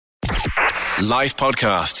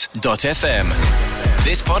livepodcasts.fm.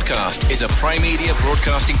 This podcast is a Prime Media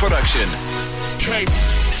broadcasting production.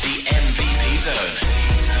 The MVP Zone.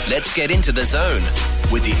 Let's get into the zone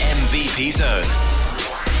with the MVP Zone.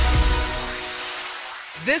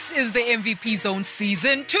 This is the MVP Zone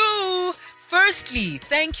Season 2. Firstly,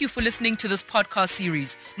 thank you for listening to this podcast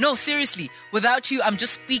series. No, seriously, without you, I'm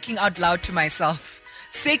just speaking out loud to myself.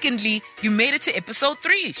 Secondly, you made it to episode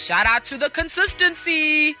 3. Shout out to the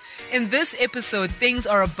consistency. In this episode, things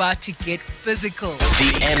are about to get physical.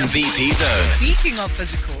 The MVP Zone. Speaking of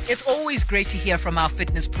physical, it's always great to hear from our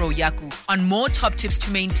fitness pro Jaco on more top tips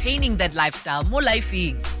to maintaining that lifestyle, more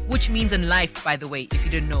lifing, which means in life, by the way, if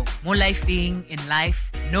you didn't know. More lifing in life.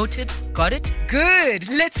 Noted? Got it? Good.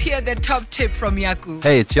 Let's hear that top tip from Jaco.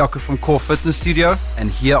 Hey, it's Jaco from Core Fitness Studio,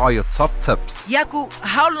 and here are your top tips. Jaco,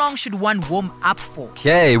 how long should one warm up for?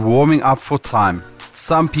 Okay, warming up for time.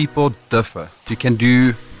 Some people differ. You can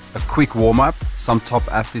do a quick warm-up. Some top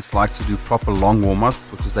athletes like to do proper long warm-up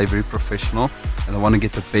because they're very professional and they want to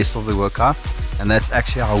get the best of the workout. And that's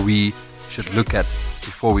actually how we should look at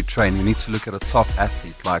before we train. We need to look at a top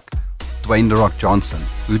athlete like Dwayne "The Rock" Johnson.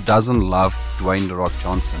 Who doesn't love Dwayne "The Rock"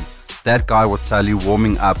 Johnson? That guy will tell you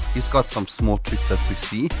warming up, he's got some small trick that we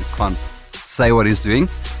see. We can't say what he's doing,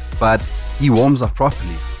 but he warms up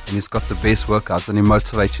properly. And he's got the best workouts and he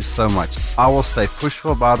motivates you so much. I will say push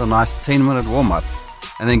for about a nice 10-minute warm-up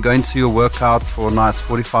and then go into your workout for a nice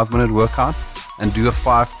 45-minute workout and do a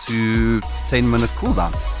 5 to 10-minute cool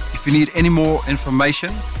down. If you need any more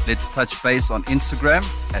information, let's touch base on Instagram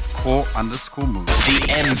at core_move. The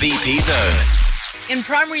MVP Zone. In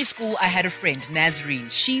primary school, I had a friend,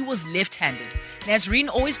 Nazreen. She was left-handed. Nazreen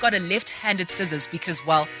always got a left-handed scissors because,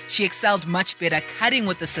 well, she excelled much better cutting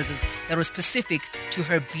with the scissors that was specific to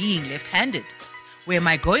her being left-handed. Where am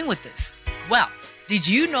I going with this? Well, did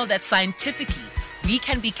you know that scientifically, we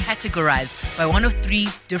can be categorized by one of 3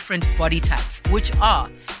 different body types, which are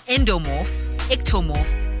endomorph,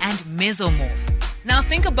 ectomorph, and mesomorph. Now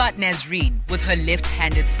think about Nazreen with her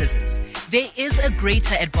left-handed scissors. There is a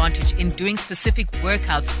greater advantage in doing specific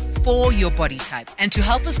workouts for your body type. And to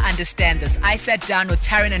help us understand this, I sat down with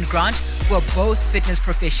Taryn and Grant, who are both fitness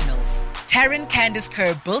professionals. Taryn Candice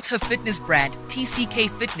Kerr built her fitness brand,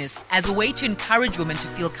 TCK Fitness, as a way to encourage women to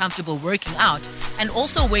feel comfortable working out and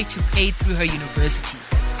also a way to pay through her university.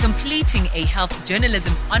 Completing a health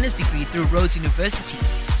journalism honors degree through Rhodes University,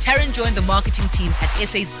 Taryn joined the marketing team at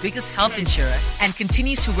SA's biggest health insurer and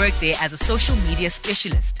continues to work there as a social media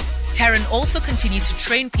specialist. Taryn also continues to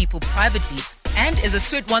train people privately and is a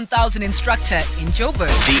Sweat 1000 instructor in Joburg.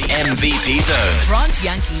 The MVP Zone. Grant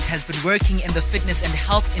Yankees has been working in the fitness and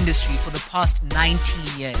health industry for the past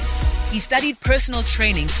 19 years. He studied personal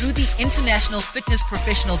training through the International Fitness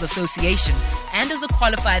Professionals Association and is a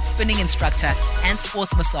qualified spinning instructor and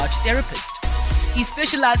sports massage therapist. He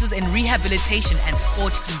specializes in rehabilitation and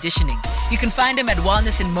sport conditioning. You can find him at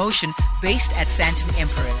Wellness in Motion, based at Santon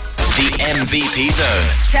Emperors. The MVP Zone.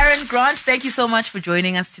 Taryn, Grant, thank you so much for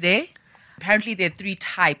joining us today. Apparently, there are 3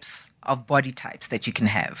 types of body types that you can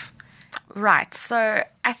have. Right, so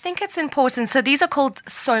I think it's important. So these are called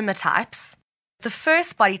soma types. The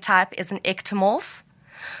first body type is an ectomorph,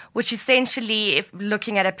 which essentially, if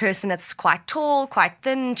looking at a person that's quite tall, quite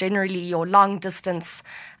thin, generally your long distance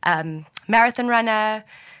marathon runner,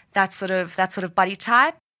 that sort of body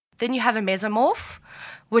type. Then you have a mesomorph,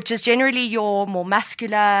 which is generally your more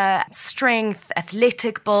muscular, strength,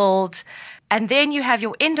 athletic build. And then you have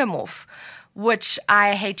your endomorph, which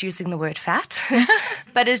I hate using the word fat,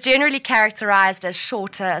 but is generally characterized as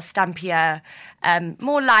shorter, stumpier,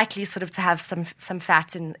 more likely sort of to have some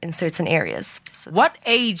fat in certain areas. So what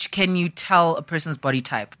age can you tell a person's body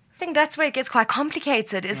type? I think that's where it gets quite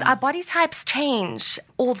complicated, is our body types change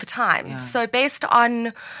all the time. Yeah. So based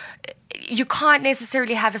on, you can't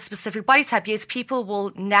necessarily have a specific body type. Yes, people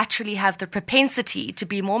will naturally have the propensity to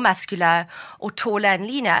be more muscular or taller and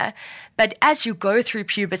leaner. But as you go through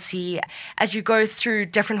puberty, as you go through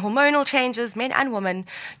different hormonal changes, men and women,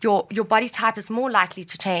 your body type is more likely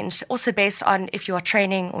to change. Also based on if you are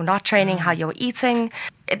training or not training, how you're eating.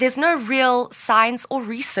 There's no real science or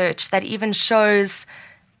research that even shows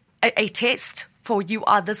a test for you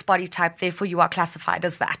are this body type, therefore you are classified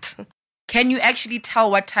as that. Can you actually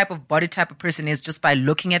tell what type of body type a person is just by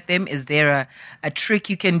looking at them? Is there a trick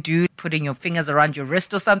you can do, putting your fingers around your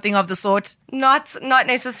wrist or something of the sort? Not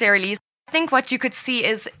necessarily. I think what you could see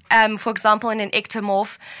is, for example, in an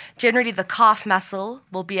ectomorph, generally the calf muscle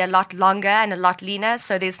will be a lot longer and a lot leaner,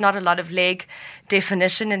 so there's not a lot of leg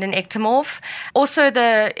definition in an ectomorph. Also,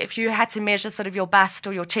 if you had to measure sort of your bust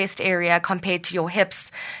or your chest area compared to your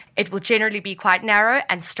hips, it will generally be quite narrow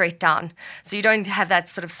and straight down. So you don't have that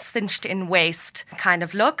sort of cinched in waist kind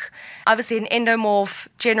of look. Obviously, an endomorph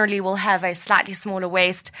generally will have a slightly smaller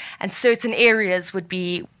waist, and certain areas would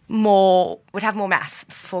have more mass.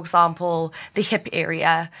 For example, the hip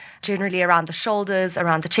area, generally around the shoulders,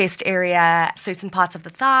 around the chest ate, certain parts of the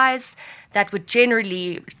thighs. That would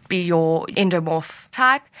generally be your endomorph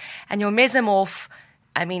type. And your mesomorph,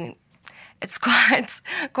 I mean, it's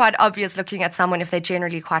quite obvious looking at someone, if they're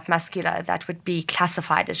generally quite muscular, that would be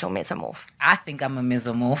classified as your mesomorph. I think I'm a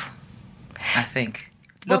mesomorph.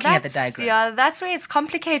 Looking at the diagram. Yeah, that's where it's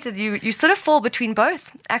complicated. You sort of fall between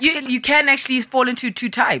both, actually. You can actually fall into two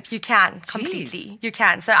types. You can, completely. You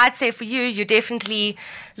can. So I'd say for you're definitely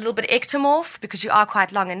a little bit ectomorph because you are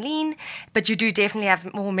quite long and lean, but you do definitely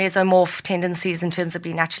have more mesomorph tendencies in terms of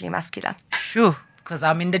being naturally muscular. Shoo, because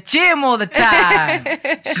I'm in the gym all the time.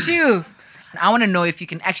 Shoo. I want to know if you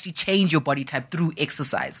can actually change your body type through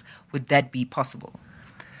exercise. Would that be possible?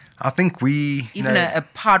 I think Even a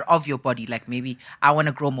part of your body, like maybe I want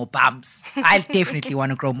to grow more bums. I definitely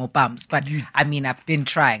want to grow more bums, but I've been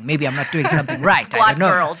trying. Maybe I'm not doing something right. Squat, I don't know.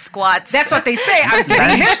 girl, squats. That's what they say. I'm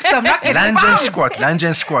getting hips. I'm not getting lunge bums. lunge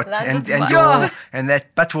and squat, and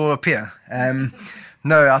that butt will appear.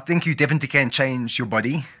 No, I think you definitely can change your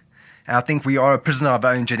body. And I think we are a prisoner of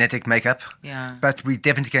our own genetic makeup. Yeah. But we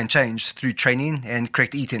definitely can change through training and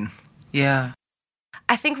correct eating. Yeah.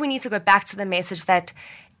 I think we need to go back to the message that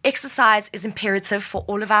exercise is imperative for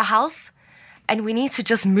all of our health, and we need to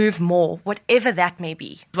just move more, whatever that may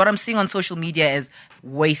be. What I'm seeing on social media is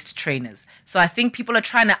waist trainers. So I think people are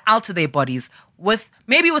trying to alter their bodies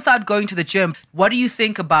without going to the gym. What do you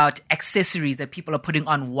think about accessories that people are putting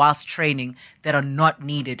on whilst training that are not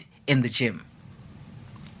needed in the gym?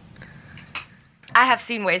 I have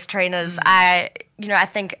seen waist trainers. I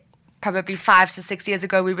think probably 5 to 6 years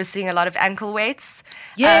ago, we were seeing a lot of ankle weights.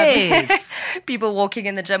 Yes. People walking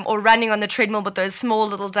in the gym or running on the treadmill with those small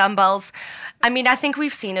little dumbbells. I mean, I think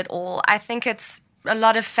we've seen it all. I think it's a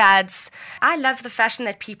lot of fads. I love the fashion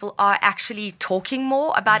that people are actually talking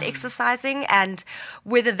more about exercising, and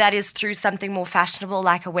whether that is through something more fashionable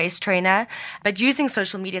like a waist trainer, but using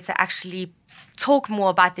social media to actually talk more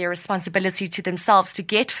about their responsibility to themselves to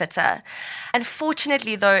get fitter.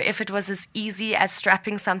 Unfortunately, though, if it was as easy as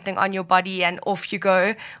strapping something on your body and off you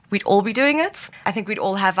go, we'd all be doing it. I think we'd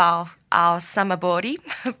all have our summer body.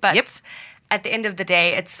 But at the end of the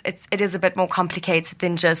day, it is a bit more complicated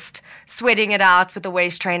than just sweating it out with a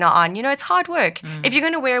waist trainer on. It's hard work. If you're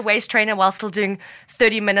going to wear a waist trainer while still doing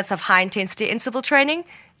 30 minutes of high-intensity interval training,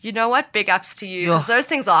 you know what? Big ups to you, because those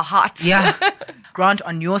things are hot. Yeah. Grant,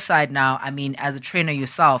 on your side now, I mean, as a trainer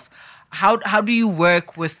yourself, how do you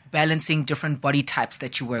work with balancing different body types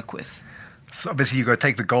that you work with? So obviously, you've got to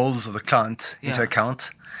take the goals of the client into account.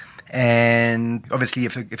 And obviously,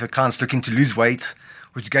 if a client's looking to lose weight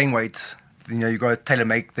or to gain weight, you've got to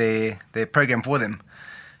tailor-make their program for them.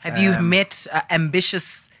 Have you met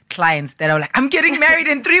ambitious clients that are like, I'm getting married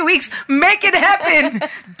in 3 weeks, make it happen,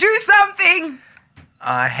 do something?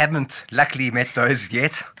 I haven't luckily met those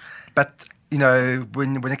yet, but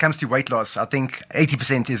when it comes to weight loss, I think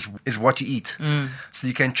 80% is what you eat. So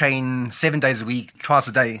you can train 7 days a week, twice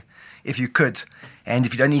a day, if you could, and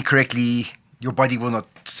if you don't eat correctly, your body will not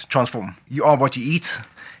transform. You are what you eat,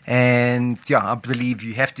 and I believe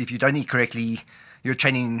you have to. If you don't eat correctly, you're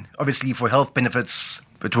training obviously for health benefits.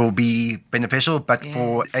 It will be beneficial, but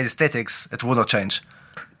for aesthetics, it will not change.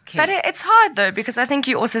 But it's hard, though, because I think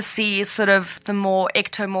you also see sort of the more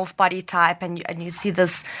ectomorph body type, and you see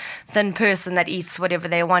this thin person that eats whatever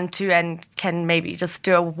they want to and can maybe just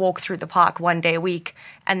do a walk through the park 1 day a week,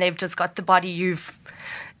 and they've just got the body you've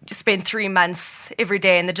spent 3 months every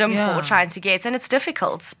day in the gym for trying to get, and it's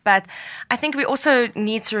difficult. But I think we also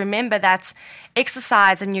need to remember that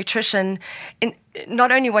exercise and nutrition,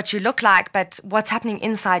 not only what you look like, but what's happening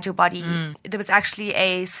inside your body. There was actually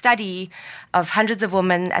a study of hundreds of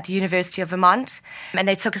women at the University of Vermont, and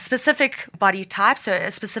they took a specific body type, so a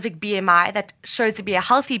specific BMI that shows to be a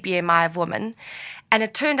healthy BMI of women, and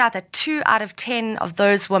it turned out that 2 out of 10 of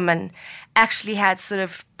those women actually had sort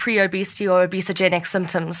of pre-obesity or obesogenic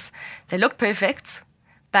symptoms. They looked perfect,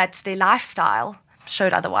 but their lifestyle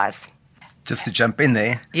showed otherwise. Just to jump in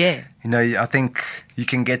there, Yeah. I think you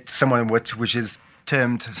can get someone which is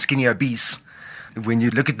termed skinny obese. When you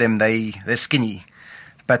look at them, they're skinny,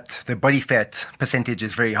 but the body fat percentage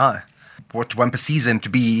is very high. what one perceives them to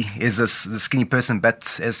be is this skinny person.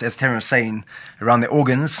 But as Taryn was saying, around their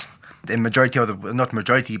organs, the majority of the, not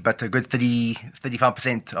majority, but a good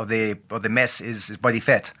 35% of their mass is body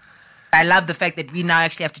fat. I love the fact that we now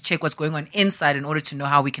actually have to check what's going on inside in order to know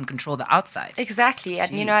how we can control the outside. Exactly.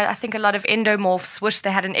 And, Jeez. I think a lot of endomorphs wish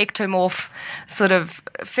they had an ectomorph sort of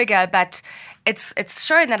figure, but it's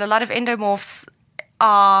shown that a lot of endomorphs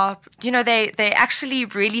are, they're actually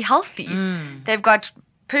really healthy. They've got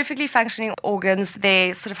perfectly functioning organs.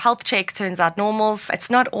 Their sort of health check turns out normal. It's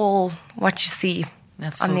not all what you see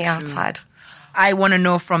on the outside. I want to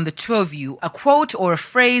know from the two of you a quote or a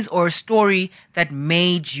phrase or a story that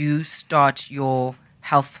made you start your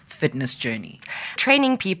health fitness journey.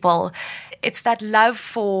 Training people, it's that love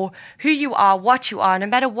for who you are, what you are, no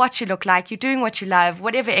matter what you look like, you're doing what you love,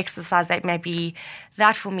 whatever exercise that may be.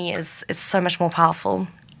 That for me is so much more powerful.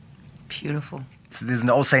 Beautiful. So there's an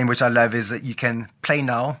old saying which I love is that you can play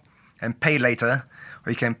now and pay later,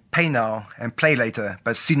 or you can pay now and play later,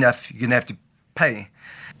 but soon enough you're going to have to pay.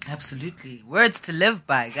 Absolutely. Words to live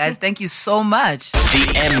by, guys. Thank you so much. The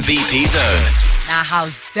MVP Zone. Now,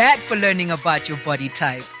 how's that for learning about your body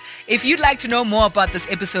type? If you'd like to know more about this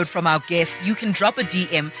episode from our guests, you can drop a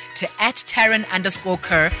DM to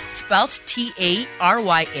 @Taryn_Kerr, spelt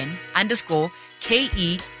TARYN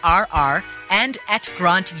 _KERR, and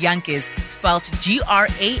 @Grant Yankes, spelt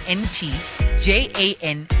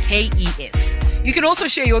GRANTJANKES. You can also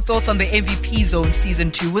share your thoughts on the MVP Zone Season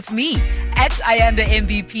 2 with me @Ayanda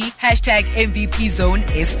MVP, #MVP Zone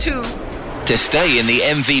S2. To stay in the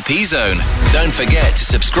MVP Zone, don't forget to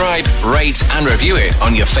subscribe, rate, and review it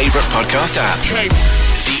on your favorite podcast app.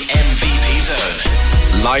 The MVP Zone.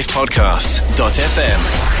 Livepodcasts.fm.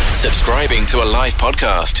 Subscribing to a live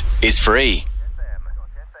podcast is free.